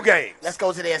Beard's 2 like, games. Let's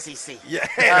go to the SEC. Yeah,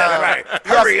 that's right.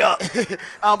 Hurry up.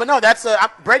 But no, that's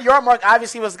Brett Yormark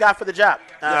obviously was the guy for the job.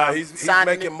 He's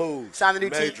making moves. Signed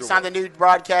the new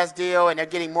broadcast deal, and they're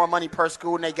getting more money per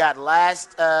school than they got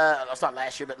last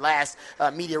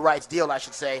media rights deal, I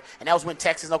should say. And that was when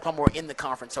Texas and Oklahoma were in the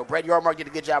conference. So Brett Yormark did a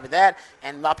good job with that,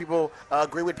 and a lot of people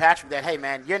agree with Patrick that, hey,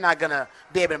 man, you're not going to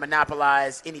be able to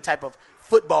monopolize any type of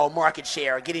football market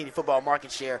share or get any football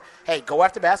market share. Hey, go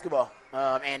after basketball.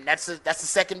 And that's the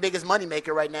second biggest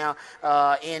moneymaker right now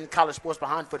in college sports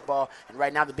behind football. And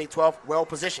right now the Big 12 well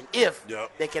positioned if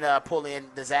they can pull in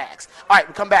the Zags. All right,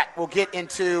 we'll come back. We'll get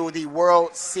into the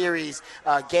World Series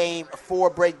Game 4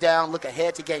 breakdown, look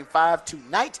ahead to Game 5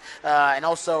 tonight. And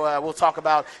also we'll talk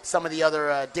about some of the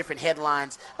other different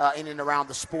headlines in and around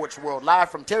the sports world. Live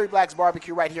from Terry Black's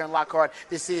Barbecue right here in Lockhart,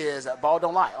 this is Ball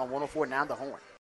Don't Lie on 104.9 The Horn.